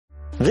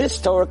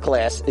This Torah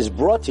class is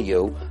brought to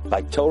you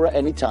by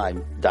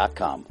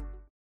TorahAnytime.com.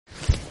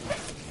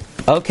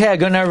 Okay, I'm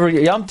going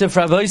to Yom Tov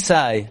Rabbi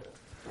Isai.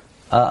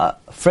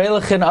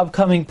 Freilich in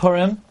upcoming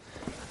Purim.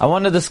 I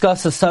want to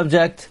discuss a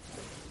subject,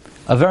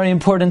 a very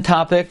important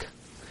topic,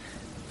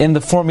 in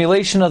the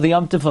formulation of the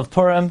Yom Tov of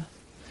Purim,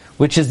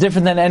 which is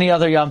different than any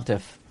other Yom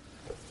Tov.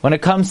 When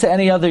it comes to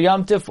any other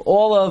Yom Tov,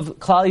 all of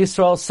Klal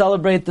Yisrael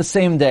celebrate the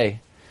same day.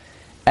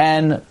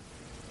 And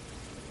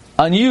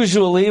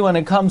unusually, when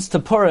it comes to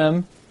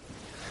Purim,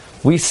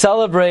 we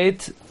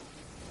celebrate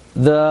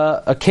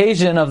the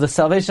occasion of the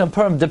salvation of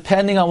Purim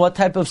depending on what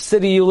type of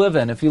city you live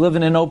in. If you live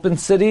in an open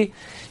city,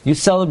 you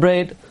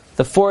celebrate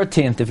the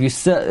 14th.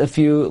 If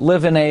you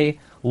live in a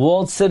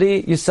walled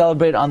city, you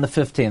celebrate on the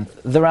 15th.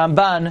 The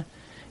Ramban,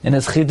 in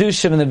his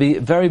Chidushim, in the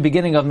very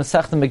beginning of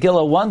Masechta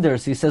Megillah,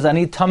 wonders. He says,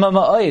 "Ani tama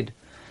ma'od.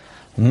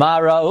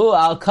 Mara'u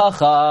al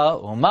kacha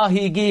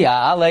u'mahigia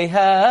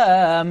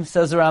aleihem,"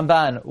 says the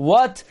Ramban.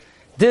 What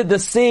did the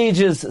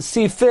sages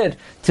see fit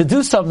to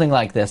do something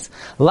like this?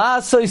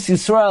 La'asos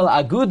Yisrael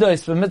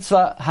agudos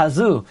b'mitzvah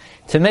hazu,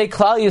 to make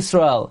Klal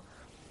Yisrael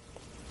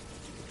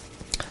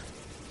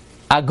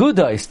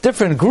agudos,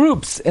 different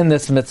groups in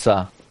this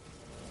mitzvah.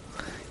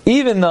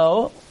 Even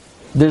though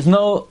there's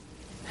no,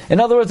 in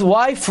other words,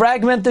 why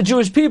fragment the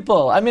Jewish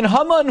people? I mean,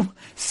 Haman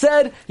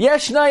said,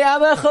 Yeshna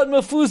Yam Echad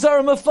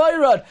Mefuzar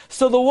Mefayrad.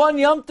 So the one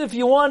Yom Tov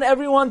you want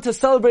everyone to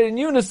celebrate in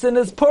unison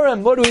is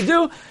Purim. What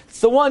do?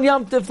 It's the one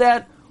Yom Tov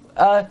that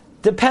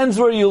depends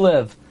where you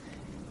live.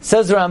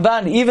 Says the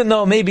Ramban, even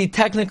though maybe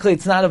technically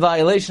it's not a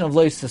violation of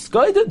Lo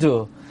Yisrael to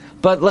do,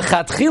 but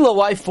lechatchila,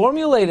 why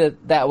formulate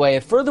it that way?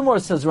 Furthermore,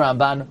 says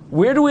Ramban,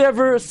 where do we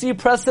ever see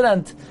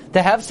precedent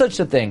to have such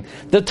a thing?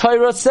 The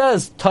Torah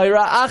says,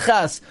 Torah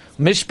achas,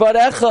 mishpat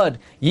echad,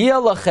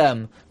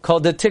 yiyalachem,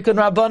 called the tikkun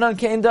rabbanon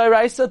kein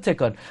d'oraisa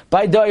tikkun.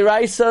 By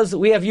d'oraisas,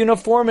 we have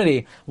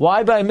uniformity.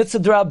 Why by mitzvah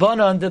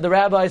d'rabbanon did the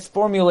rabbis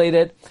formulate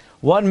it?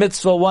 One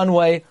mitzvah one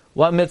way,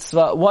 one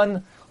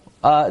mitzvah,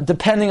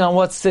 depending on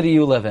what city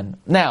you live in.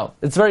 Now,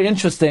 it's very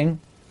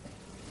interesting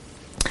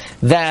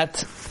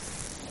that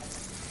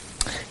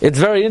the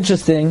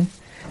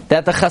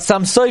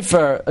Chassam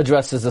Sofer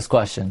addresses this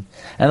question.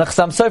 And the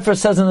Chassam Sofer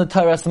says in the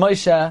Torah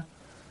Moshe,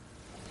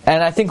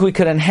 and I think we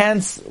could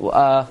enhance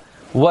what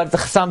the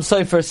Chassam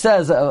Sofer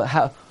says,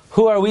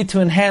 who are we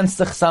to enhance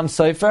the Chassam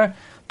Sofer?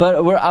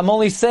 But I'm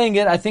only saying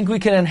it, I think we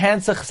can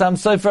enhance the Chassam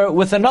Sofer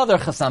with another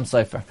Chassam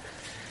Sofer.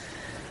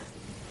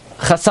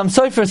 Chassam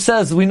Sofer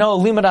says, we know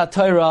Limud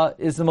Torah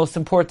is the most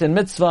important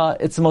mitzvah,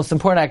 it's the most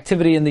important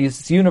activity in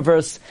this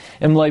universe.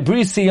 If not for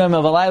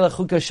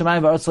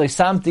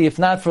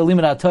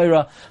Limud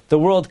Torah, the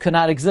world could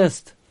not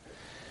exist.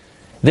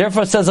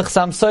 Therefore, says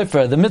Chassam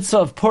Sofer, the mitzvah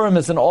of Purim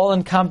is an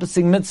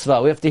all-encompassing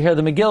mitzvah. We have to hear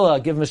the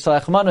Megillah, give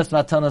Mishlach Manos,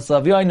 Matanas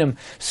Lavyoinim,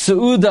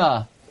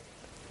 Su'uda.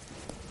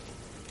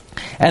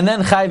 And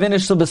then Chai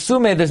V'nishlu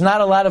B'sumeh, there's not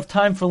a lot of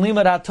time for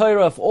Limud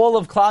HaTorah. If all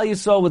of Klal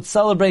Yisrael would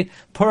celebrate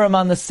Purim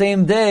on the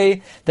same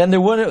day, then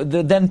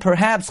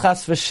perhaps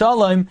Chas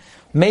V'Shalom,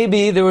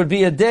 maybe there would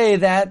be a day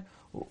that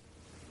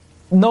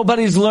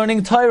nobody's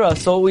learning Torah.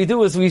 So what we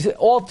do is we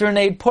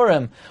alternate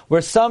Purim,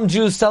 where some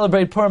Jews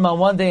celebrate Purim on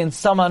one day and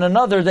some on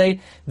another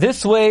day.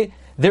 This way,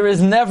 there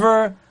is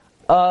never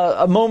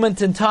a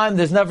moment in time,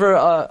 there's never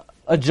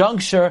a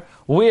juncture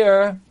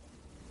where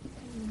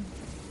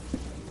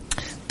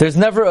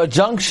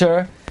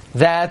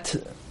that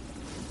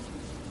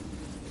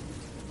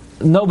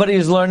nobody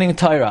is learning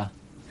Torah.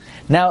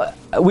 Now,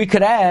 we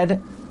could add,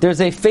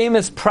 there's a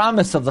famous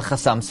promise of the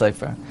Chassam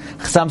Sofer.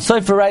 Chassam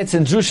Sofer writes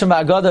in Drushim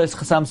Agados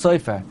Chassam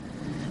Sofer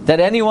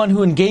that anyone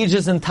who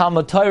engages in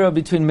Talmud Torah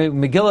between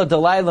Megillah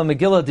D'Layla and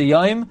Megillah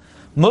D'Yom,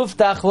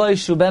 Muftach Lo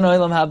Yishu Ben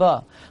Olam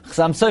Haba.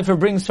 Chassam Sofer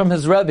brings from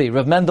his Rebbe,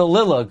 Rav Mendel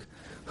Lilog,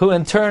 who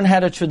in turn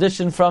had a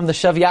tradition from the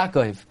Shev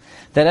Yaakov,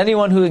 that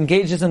anyone who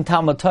engages in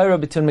Talmud Torah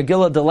between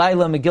Megillah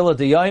D'Layla and Megillah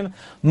D'Yom,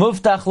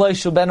 Muftach Lo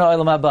Yishu Ben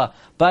Olam Haba.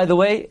 By the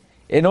way,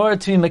 in order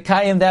to be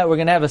Mekayim that, we're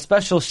going to have a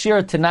special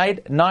shir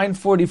tonight,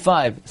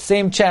 9:45,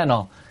 same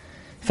channel.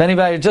 If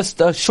anybody, just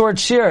a short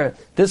shir,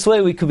 this way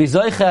we could be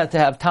Zoicha to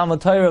have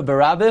Talmud Torah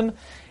Barabim.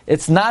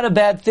 It's not a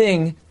bad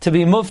thing to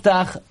be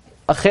Muftach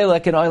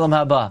Achelek in Olam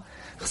Haba.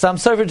 Chassam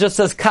Sofer just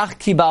says, Kach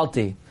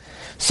Kibalti.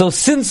 So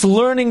since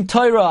learning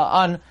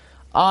Torah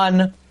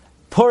on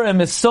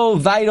Purim is so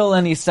vital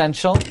and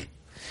essential,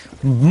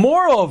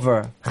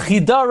 moreover,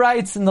 Chida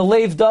writes in the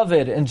Leiv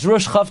David in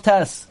Drush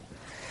Chavtes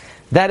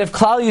that if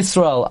Klal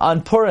Yisrael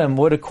on Purim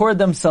would accord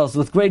themselves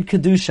with great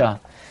Kedusha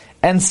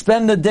and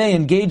spend the day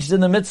engaged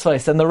in the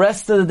mitzvahs and the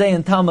rest of the day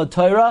in Talmud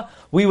Torah,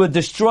 we would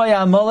destroy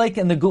Amalek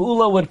and the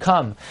Geula would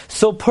come.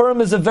 So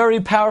Purim is a very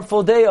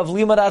powerful day of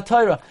Limud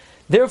Torah.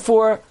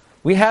 Therefore,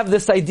 we have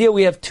this idea,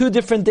 we have 2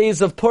 different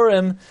days of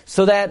Purim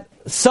so that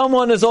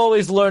someone is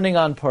always learning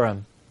on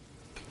Purim.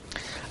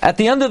 At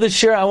the end of the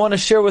shir, I want to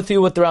share with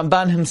you what the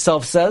Ramban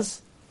himself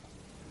says.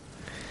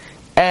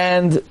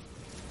 And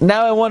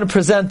now I want to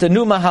present a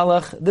new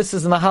Mahalach. This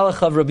is the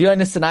Mahalach of Rabbi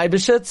Yonasan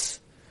Eibeshitz.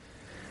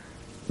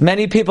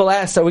 Many people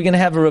asked, are we going to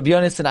have a Rabbi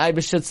Yonasan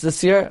Eibeshitz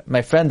this year?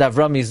 My friend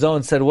Avrami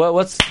Zon said, well,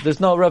 there's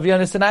no Rabbi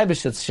Yonasan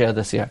Eibeshitz share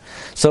this year.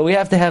 So we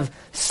have to have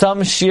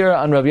some shir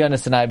on Rabbi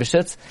Yonasan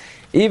Eibeshitz,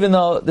 even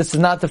though this is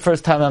not the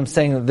first time I'm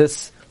saying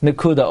this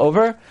Nikuda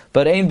over,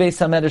 but Ein Beis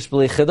HaMedrash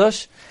B'li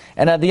Chidush.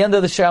 And at the end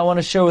of the shir, I want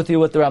to share with you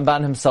what the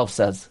Ramban himself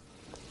says.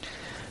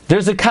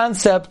 There's a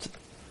concept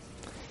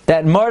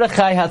that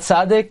Mordechai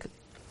HaTzadik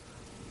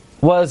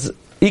was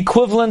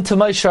equivalent to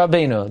Moshe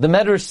Rabbeinu. The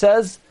Medrash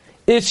says,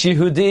 Ish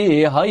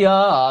Yehudi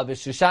Haya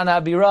B'Shushan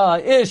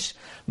Abira Ish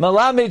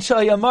Malamed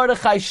Shaya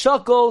Mordechai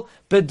Shakol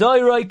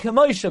B'Doiroi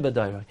K'Moshe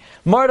B'Doiroi.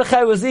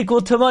 Mordechai was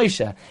equal to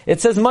Moshe.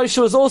 It says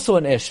Moshe was also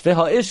an Ish.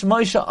 V'ha Ish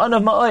Moshe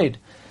Anav Ma'od.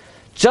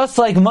 Just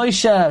like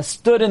Moshe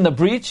stood in the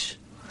breach,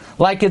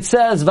 like it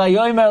says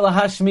Vayomer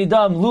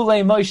Lahashmidam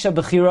Lulei Moshe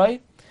B'Chiroi,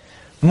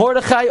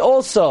 Mordechai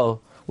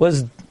also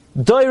was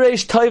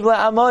Doiresh Toiv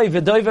LaAmoi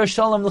V'Doiver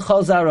Shalom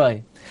L'Chol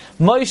Zaroi.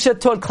 Moshe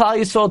taught Klal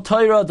Yisrael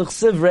Torah, the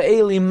Chsiv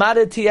Re'eli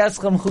Madati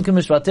Eschem Chukim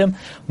Mishpatim.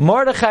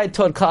 Mordechai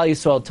taught Klal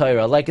Yisrael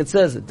Torah, like it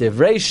says,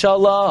 Divrei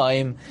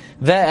Shalom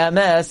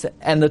ve'emes,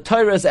 and the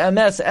Torah is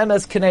emes,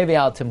 emes K'nei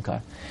V'al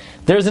Timkar.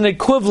 There's an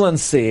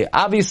equivalency.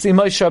 Obviously,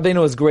 Moshe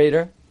Rabbeinu was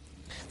greater.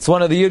 It's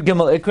one of the Yud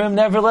Gimel Ikrim.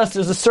 Nevertheless,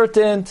 there's a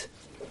certain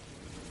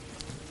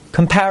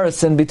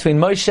comparison between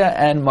Moshe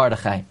and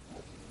Mordechai.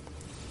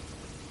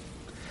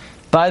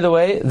 By the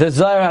way, the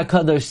Zohar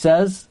HaKadosh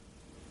says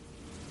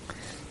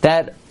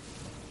that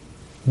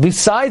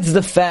besides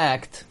the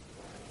fact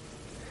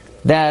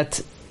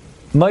that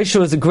Moshe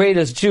was the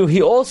greatest Jew,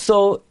 he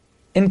also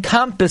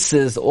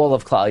encompasses all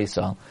of Klal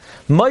Yisrael.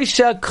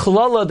 Moshe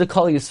klala de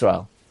Kol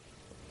Yisrael.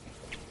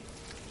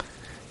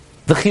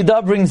 The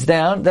Chidah brings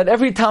down that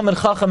every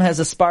Talmid Chacham has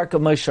a spark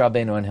of Moshe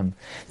Rabbeinu in him.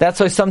 That's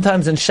why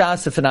sometimes in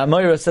Shas, if an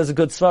Amoira says a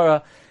good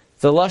svara,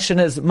 the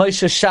lashon is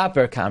Moshe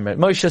Shaper Kamret.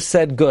 Moshe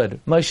said good.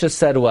 Moshe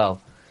said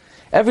well.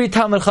 Every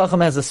Talmid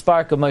Chacham has a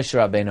spark of Moshe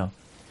Rabbeinu.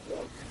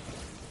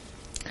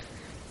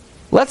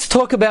 Let's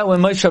talk about when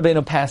Moshe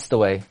Rabbeinu passed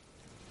away.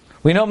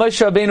 We know Moshe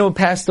Rabbeinu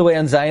passed away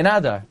on Zayin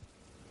Adar.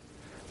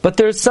 But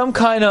there's some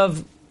kind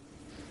of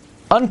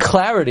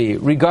unclarity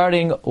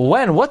regarding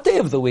what day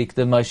of the week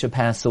did Moshe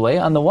pass away.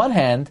 On the one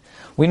hand,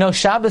 we know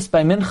Shabbos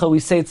by Mincha, we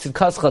say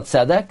Tzidkas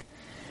Chatzedek.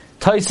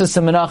 Tosfos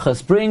and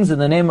Menachos brings in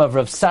the name of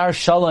Rav Sar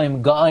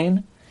Shalom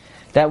Gaon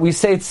that we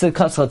say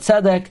Tzidkas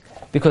Chatzedek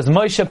because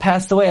Moshe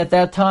passed away at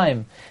that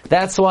time.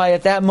 That's why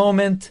at that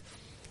moment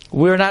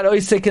we're not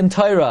oisik in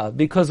Torah,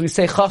 because we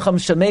say Chacham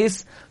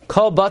Shemes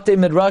Kol Batei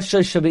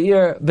Midrasha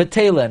Shabeir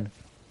B'Teilen.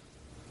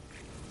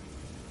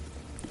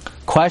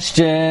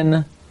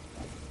 Question.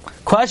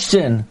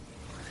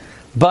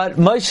 But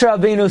Moshe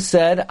Rabbeinu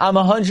said, I'm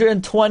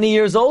 120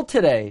 years old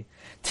today.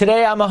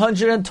 Today I'm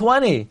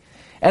 120.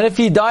 And if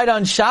he died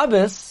on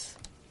Shabbos,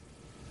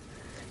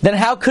 then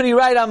how could he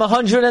write, I'm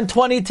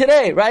 120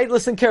 today, right?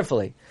 Listen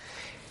carefully.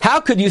 How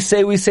could you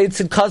say we say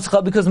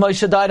Tzidkazcha because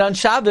Moshe died on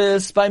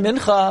Shabbos by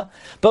Mincha,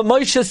 but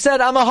Moshe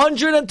said, I'm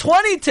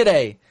 120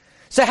 today.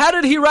 So how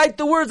did he write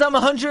the words, I'm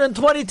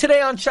 120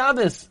 today on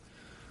Shabbos?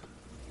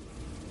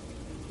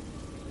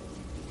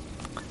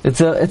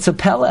 It's a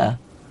pella.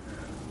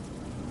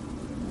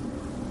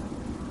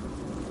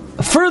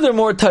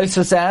 Furthermore,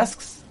 Tosfos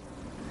asks,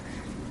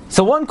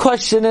 so one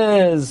question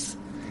is,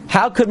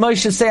 how could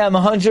Moshe say I'm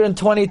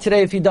 120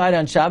 today if he died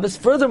on Shabbos?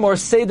 Furthermore,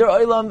 Seder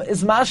Olam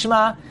is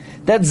mashma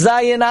that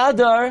Zayin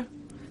Adar,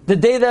 the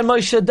day that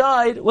Moshe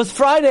died, was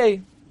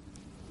Friday.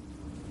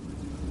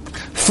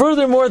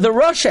 Furthermore, the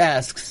Rosh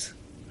asks,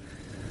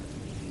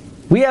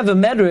 we have a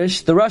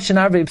Medrash, the Rosh in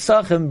Arvei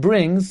Psachim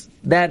brings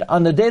that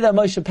on the day that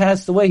Moshe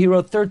passed away, he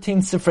wrote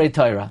 13 Sifrei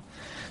Torah.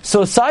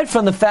 So aside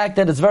from the fact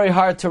that it's very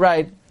hard to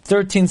write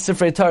 13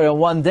 Sifrei Torah in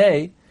one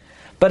day,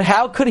 but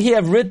how could he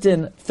have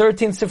written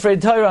 13 Sifrei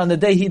Torah on the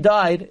day he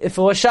died if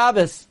it was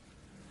Shabbos?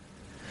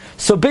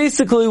 So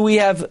basically we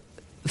have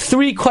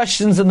three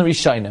questions in the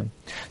Rishonim.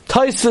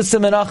 Tosfos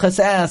and Menachos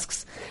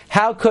asks,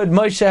 how could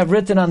Moshe have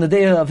written on the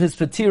day of his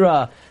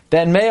Patira,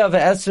 Ben Mea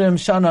ve'esrim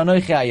shana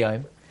anochi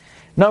hayom?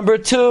 Number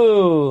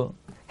two,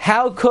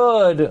 how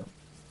could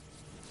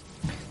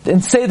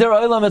in Seder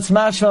Olam it's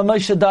mashma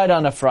Moshe died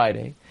on a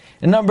Friday?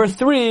 And number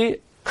three,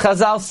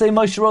 Chazal say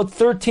Moshe wrote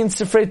 13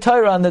 Sifrei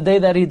Torah on the day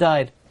that he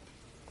died.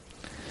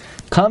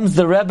 Comes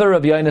the Rebbe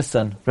Rabbi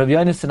Yonasan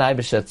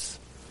Eibeshitz,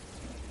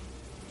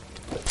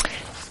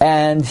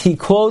 and he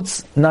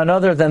quotes none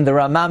other than the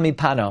Rama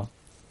MiPano.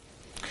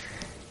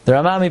 The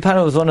Rama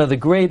MiPano was one of the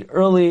great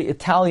early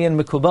Italian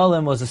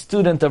Mekubalim, was a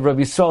student of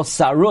Rabbi Yisrael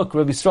Saruk.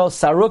 Rabbi Yisrael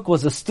Saruk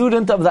was a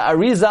student of the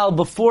Arizal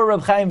before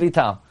Reb Chaim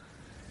Vital.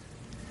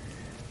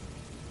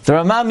 The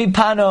Rama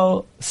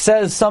MiPano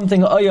says something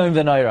Oyon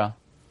V'Noira.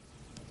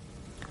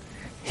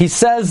 He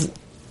says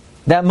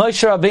that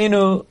Moshe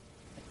Rabbeinu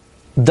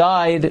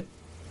died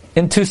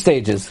in two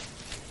stages.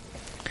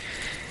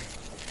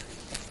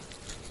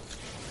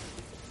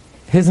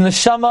 His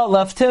neshama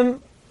left him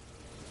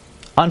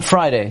on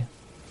Friday,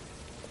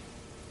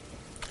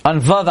 on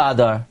Vav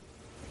Adar.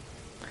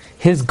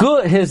 His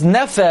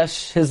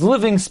nefesh, his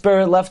living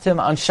spirit, left him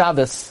on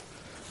Shabbos,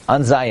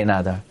 on Zayin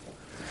Adar.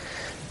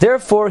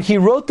 Therefore, he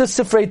wrote the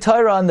Sifrei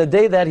Torah on the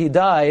day that he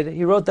died.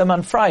 He wrote them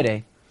on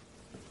Friday.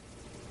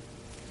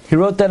 He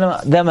wrote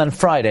them on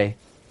Friday.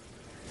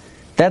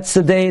 That's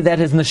the day that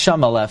his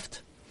neshama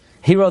left.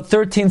 He wrote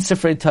 13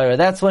 Sifrei Torah.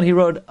 That's when he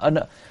wrote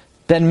Ben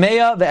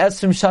Meya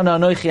ve'esrim shana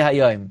anochi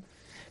hayom.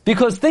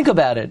 Because think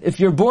about it. If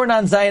you're born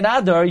on Zayin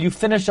Adar, you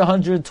finish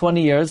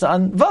 120 years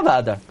on Vav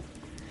Adar.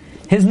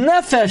 His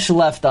nefesh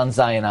left on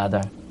Zayin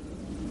Adar.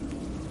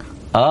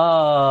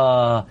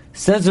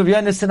 Says Rabbi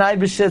Yonasan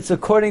Eibeshitz,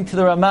 according to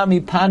the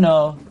Ramami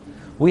Pano,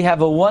 we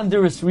have a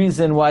wondrous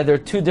reason why there are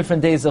 2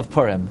 different days of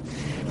Purim.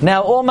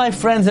 Now, all my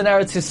friends in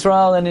Eretz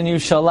Yisrael and in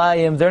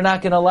Yerushalayim, they're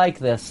not going to like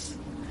this.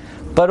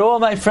 But all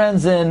my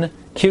friends in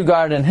Kew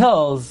Garden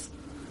Hills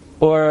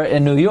or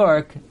in New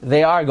York,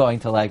 they are going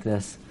to like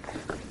this.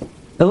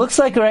 It looks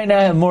like right now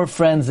I have more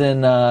friends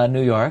in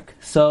New York,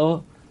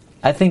 so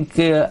I think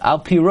Al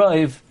Pi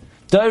Roiv,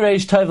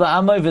 Doireish Tov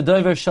La'amoy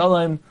V'Doiver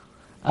Shalom,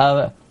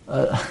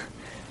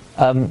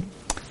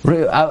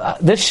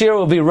 this year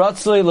will be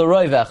Ratzloi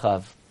L'Roi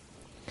V'Achav.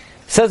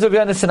 Says Rabbi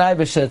Yonasan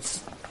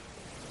Eibeshitz,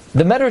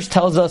 the Medrash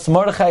tells us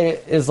Mordechai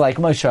is like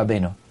Moshe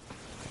Rabbeinu.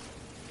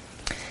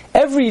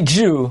 Every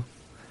Jew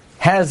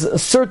has a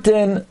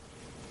certain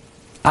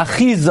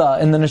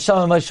achiza in the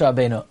neshama of Moshe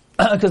Rabbeinu,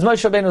 because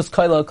Moshe Rabbeinu was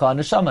koilo kol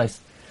neshamas.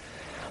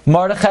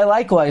 Mordechai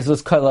likewise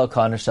was koilo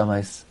kol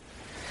neshamas.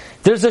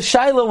 There's a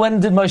shaila, when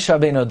did Moshe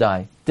Rabbeinu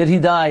die? Did he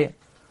die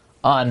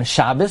on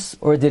Shabbos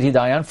or did he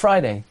die on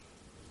Friday?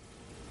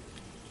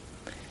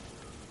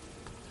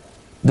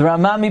 The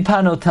Ramami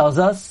Pano tells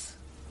us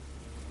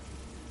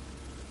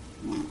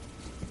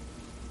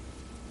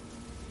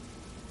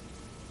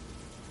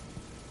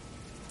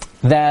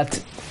that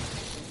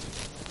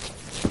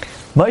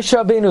Moshe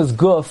Rabbeinu's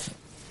guf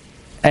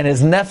and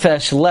his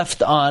nefesh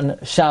left on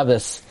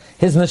Shabbos.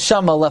 His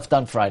neshama left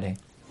on Friday.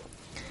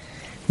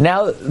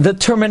 Now, the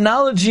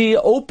terminology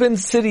open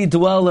city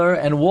dweller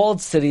and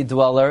walled city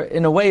dweller,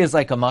 in a way, is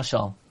like a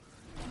mashal.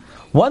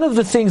 One of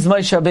the things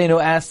Moshe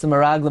Rabbeinu asked the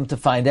Meraglim to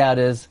find out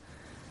is,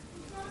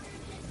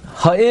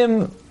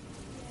 Ha'im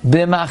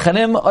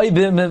b'machanim oy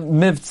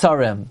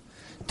b'mivtzarim.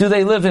 Do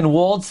they live in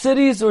walled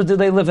cities or do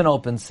they live in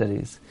open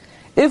cities?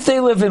 If they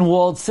live in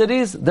walled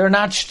cities, they're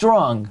not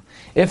strong.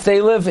 If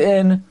they live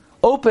in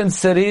open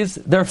cities,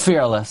 they're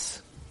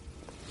fearless.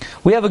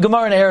 We have a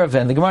Gemara in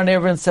Eruvin. The Gemara in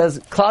Eruvin says,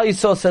 Klal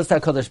Yisrael says to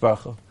HaKadosh Baruch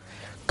Hu,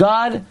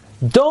 God,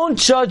 don't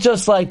judge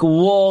us like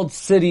walled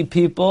city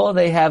people.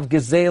 They have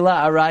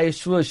Gezela, Arayah,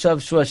 Shua, Shav,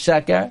 Shua,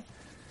 Sheker.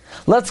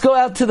 Let's go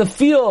out to the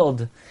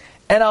field,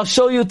 and I'll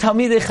show you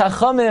Talmidei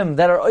Chachamim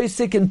that are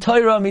oisik in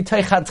Torah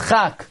mitay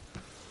chadchak.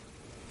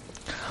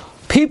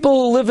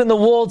 People who live in the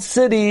walled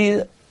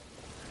city,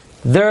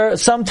 they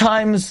don't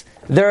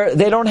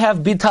have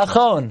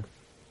bitachon.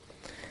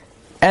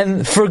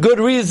 And for good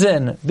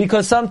reason,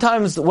 because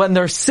sometimes when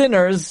they're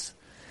sinners,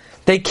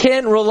 they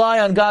can't rely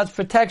on God's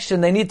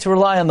protection, they need to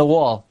rely on the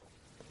wall.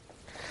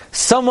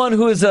 Someone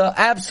who is an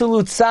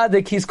absolute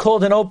tzaddik, he's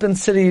called an open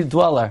city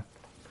dweller.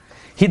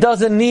 He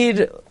doesn't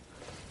need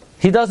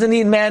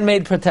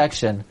man-made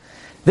protection.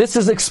 This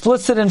is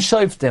explicit in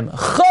Shoftim.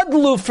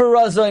 Chadlu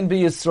farazoin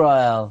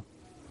b'Yisrael.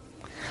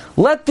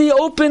 Let the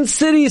open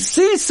city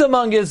cease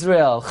among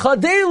Israel.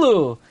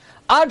 Chadelu.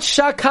 Ad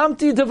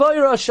shakamti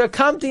devoira,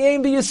 shakamti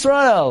ein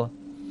b'Yisrael.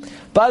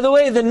 By the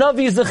way, the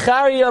Navi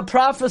Zechariah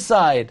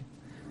prophesied,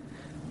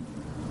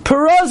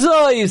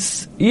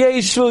 Parazois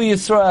Yeshu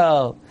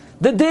Yisrael.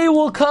 The day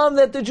will come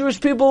that the Jewish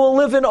people will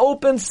live in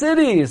open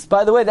cities.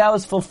 By the way, that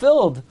was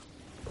fulfilled.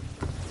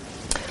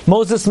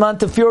 Moses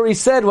Montefiore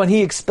said when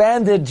he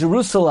expanded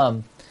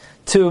Jerusalem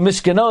to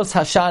Mishkenos,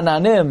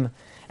 Hashananim,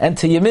 and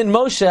to Yemin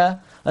Moshe,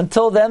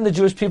 until then the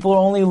Jewish people were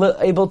only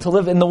able to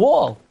live in the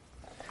wall.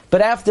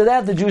 But after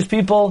that, the Jewish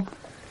people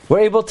were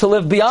able to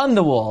live beyond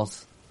the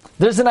walls.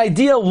 There's an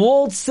idea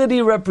walled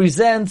city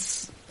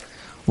represents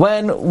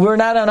when we're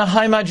not on a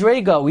high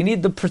madrega. We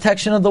need the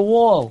protection of the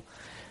wall.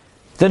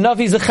 The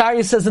Navi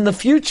Zechariah says in the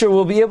future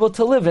we'll be able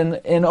to live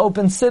in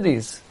open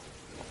cities.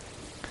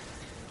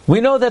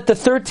 We know that the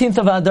 13th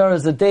of Adar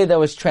is a day that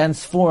was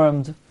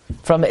transformed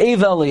from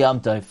Eivel to Yom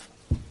Tov.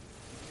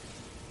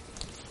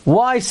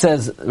 Why,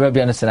 says Rabbi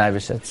Yonasan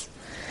Eibeshitz?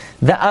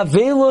 The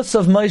Avelos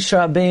of Moshe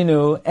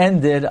Rabbeinu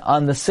ended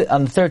on the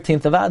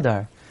 13th of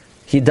Adar.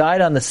 He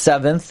died on the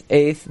 7th,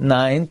 8th,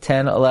 9th,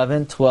 10th,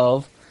 11th,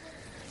 12th,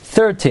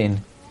 13th.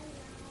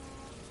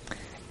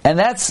 And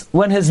that's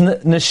when his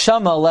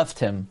neshama left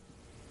him.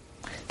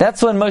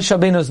 That's when Moshe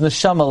Rabbeinu's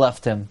neshama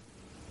left him.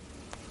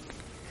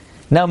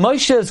 Now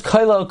Moshe is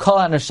koilo kol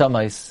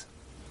ha-neshamas.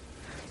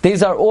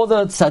 These are all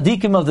the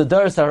tzaddikim of the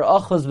Dors that are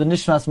achos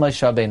b'nishmas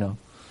Moshe Rabbeinu.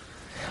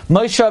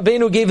 Moshe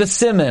Rabbeinu gave a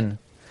siman.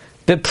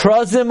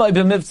 Beprazim or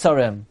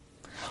b'mivtzarim.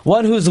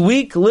 One who's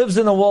weak lives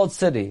in a walled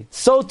city.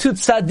 So too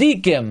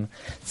tzaddikim.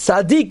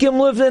 Tzaddikim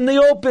live in the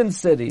open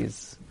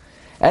cities.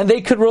 And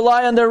they could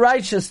rely on their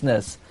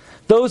righteousness.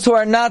 Those who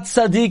are not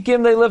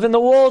tzaddikim, they live in the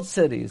walled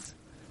cities.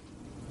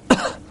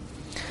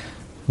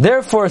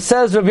 Therefore,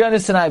 says Rabbi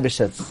Yonasan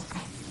Eibeshitz,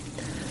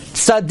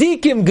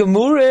 tzaddikim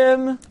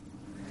gemurim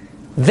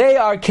they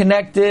are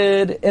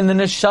connected in the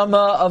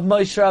neshama of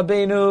Moshe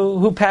Rabbeinu,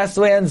 who passed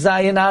away on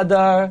Zayin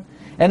Adar,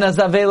 and as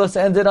Avelos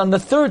ended on the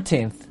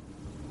 13th.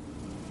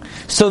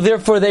 So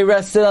therefore they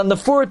rested on the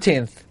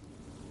 14th.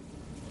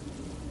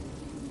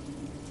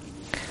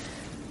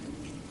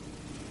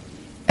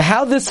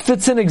 How this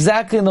fits in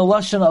exactly in the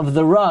lashon of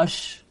the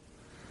Rosh,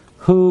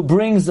 who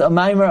brings a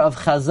maimer of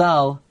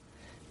Chazal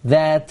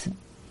that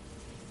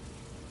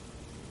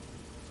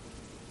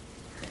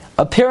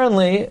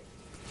apparently,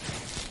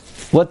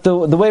 what the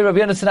way Rabbi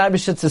Yonasan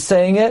Eibeshitz is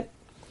saying it,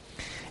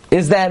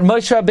 is that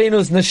Moshe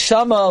Rabbeinu's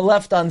neshama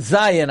left on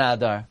Zayin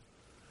Adar,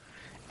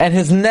 and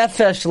his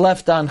nefesh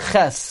left on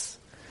Ches.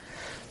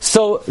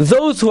 So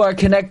those who are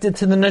connected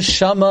to the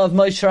neshama of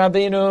Moshe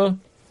Rabbeinu,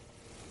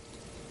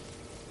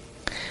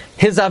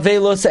 his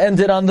Avelos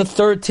ended on the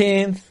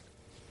 13th.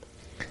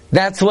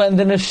 That's when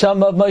the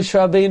neshama of Moshe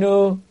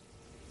Rabbeinu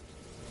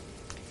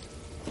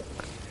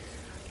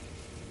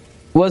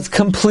was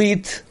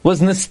complete,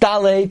 was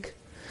nistalek.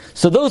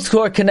 So those who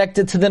are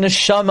connected to the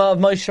neshama of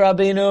Moshe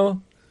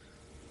Rabbeinu,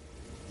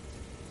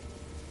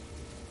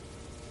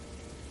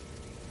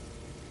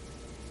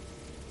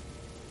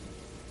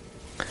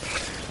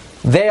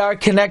 they are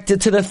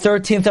connected to the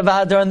 13th of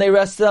Adar, and they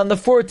rested on the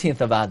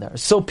 14th of Adar.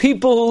 So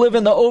people who live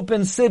in the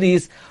open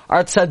cities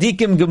are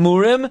tzadikim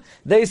gemurim.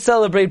 They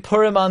celebrate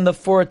Purim on the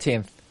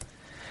 14th.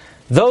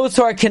 Those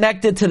who are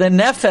connected to the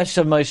nefesh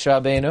of Moshe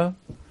Rabbeinu,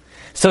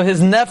 so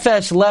his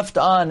nefesh left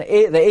on the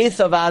 8th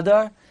of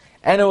Adar,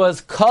 and it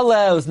was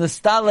Kala, it was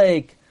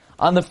Nistalek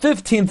on the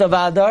 15th of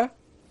Adar.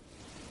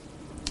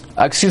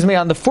 On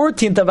the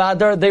 14th of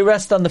Adar, they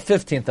rest on the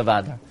 15th of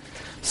Adar.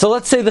 So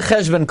let's say the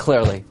Cheshbon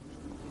clearly.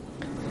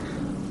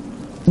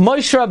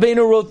 Moshe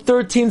Rabbeinu wrote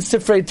 13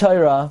 Sifrei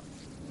Torah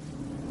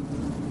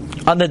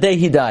on the day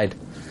he died.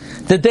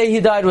 The day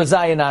he died was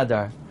Zayin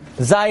Adar.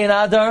 Zayin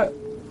Adar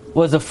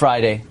was a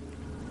Friday.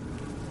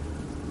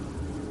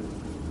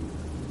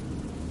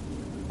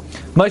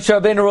 Moshe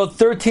Rabbeinu wrote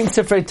 13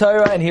 Sifrei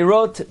Torah, and he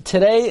wrote,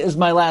 today is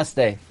my last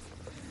day.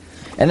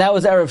 And that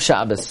was Erev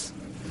Shabbos.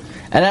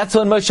 And that's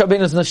when Moshe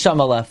Rabbeinu's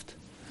neshama left.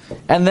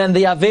 And then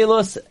the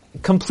Avelos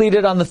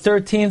completed on the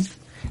 13th,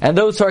 and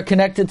those who are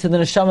connected to the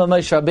neshama of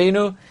Moshe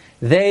Rabbeinu,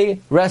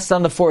 they rest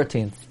on the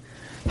 14th.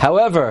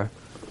 However,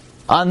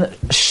 on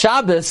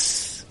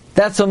Shabbos,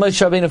 that's when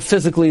Moshe Rabbeinu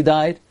physically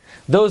died.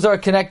 Those are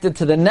connected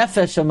to the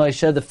nefesh of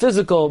Moshe, the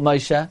physical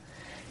Moshe.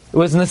 It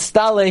was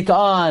nistalek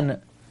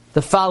on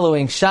the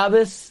following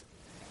Shabbos,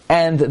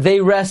 and they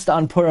rest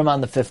on Purim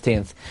on the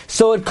 15th.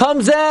 So it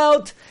comes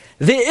out,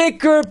 the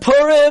Iker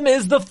Purim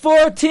is the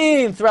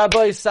 14th,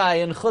 Rabbi Sai,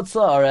 in Chutz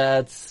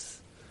La'aretz.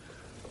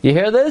 You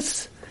hear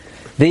this?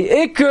 The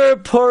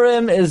Iker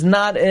Purim is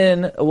not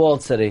in a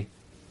walled city.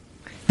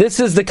 This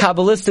is the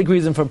Kabbalistic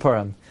reason for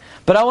Purim.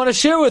 But I want to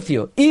share with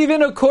you,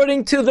 even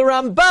according to the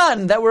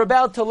Ramban that we're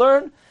about to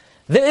learn,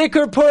 the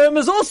Iker Purim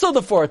is also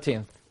the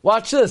 14th.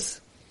 Watch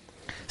this.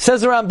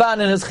 Says the Ramban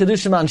in his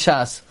Chidushim on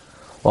Shas,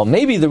 well,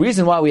 maybe the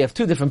reason why we have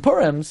two different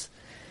Purims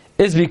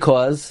is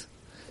because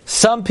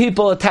some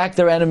people attack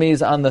their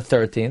enemies on the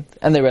 13th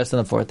and they rest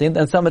on the 14th,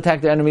 and some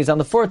attack their enemies on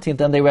the 14th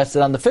and they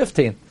rested on the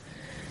 15th.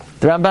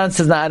 The Ramban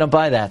says, no, I don't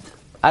buy that.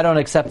 I don't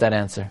accept that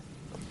answer.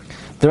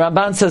 The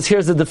Ramban says,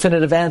 here's the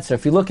definitive answer.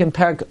 If you look in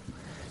Parak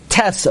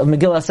Tes of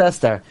Megillas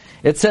Esther,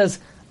 it says,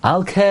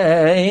 Al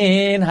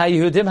kein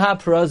hayudim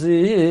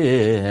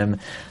haprazim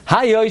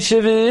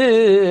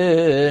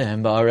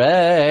hayoshivim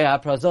barei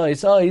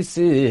haprazois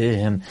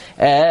oisim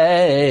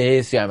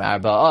eis yom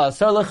arba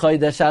asar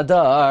lechodesh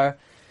Adar.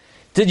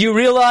 Did you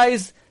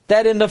realize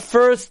that in the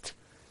first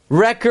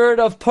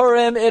record of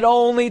Purim, it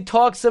only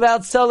talks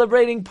about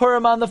celebrating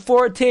Purim on the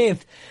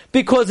 14th?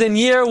 Because in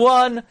year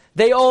 1,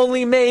 they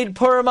only made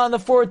Purim on the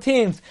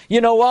 14th.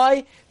 You know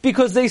why?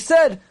 Because they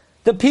said,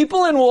 the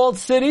people in walled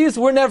cities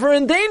were never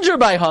in danger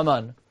by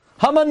Haman.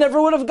 Haman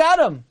never would have got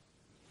him.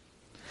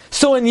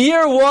 So in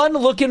year 1,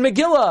 look in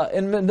Megillah,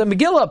 in the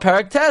Megillah,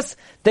 Parak Tes,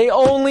 they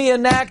only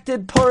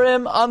enacted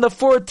Purim on the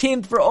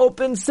 14th for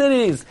open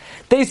cities.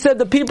 They said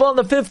the people on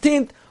the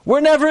 15th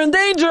were never in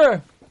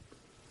danger.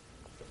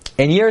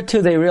 In year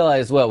 2, they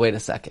realized, well, wait a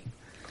second.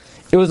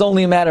 It was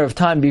only a matter of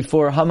time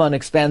before Haman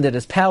expanded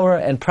his power,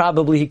 and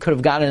probably he could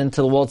have gotten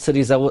into the walled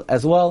cities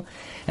as well.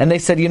 And they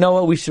said, you know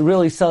what, we should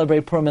really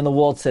celebrate Purim in the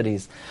walled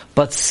cities.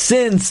 But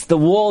since the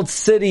walled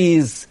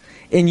cities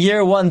in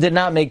year 1 did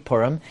not make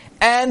Purim,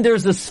 and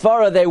there's a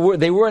Svara,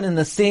 they weren't in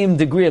the same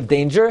degree of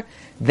danger,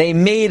 they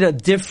made a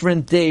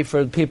different day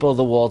for the people of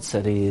the walled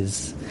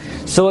cities.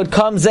 So it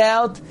comes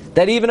out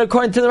that even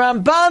according to the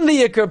Ramban,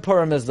 the Iker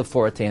Purim is the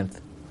 14th.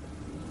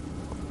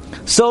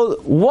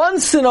 So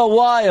once in a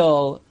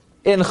while,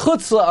 in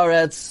Chutz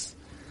La'aretz,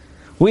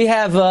 we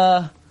have,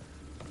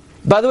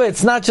 by the way,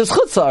 it's not just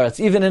Chutz La'aretz,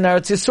 even in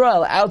Eretz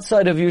Yisrael,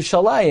 outside of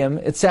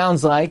Yerushalayim, it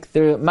sounds like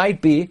there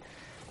might be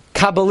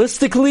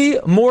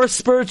Kabbalistically more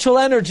spiritual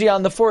energy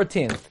on the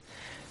 14th.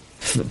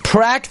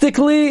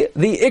 Practically,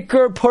 the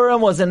Iker Purim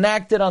was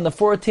enacted on the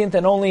 14th,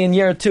 and only in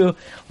year 2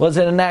 was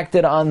it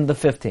enacted on the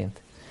 15th.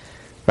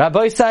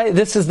 Rabbi Isai,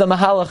 this is the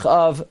Mahalach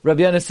of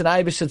Rabbi Yonasan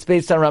Eibeshitz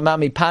based on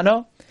Ramami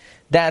Pano,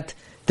 that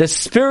the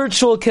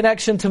spiritual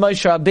connection to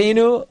Moshe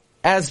Rabbeinu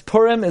as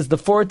Purim is the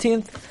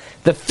 14th,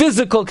 the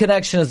physical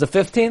connection is the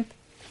 15th.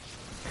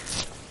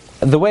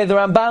 The way the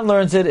Ramban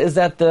learns it is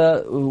that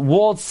the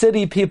walled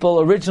city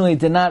people originally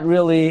did not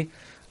really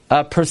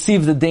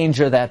perceive the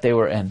danger that they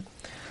were in.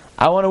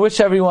 I want to wish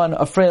everyone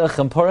a Freilich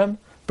and Purim,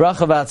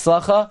 Bracha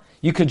v'Atzlacha.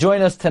 You could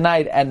join us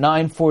tonight at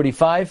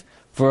 9:45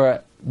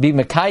 for Bi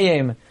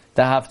Mekayim,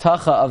 the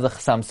Haftacha of the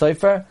Chassam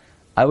Sofer.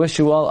 I wish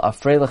you all a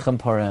Freilich and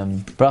Purim,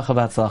 Bracha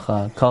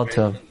v'Atzlacha, Kol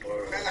Tov.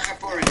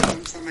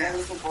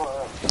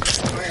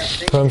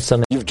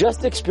 You've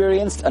just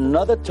experienced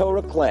another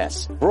Torah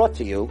class brought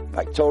to you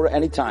by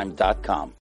TorahAnytime.com.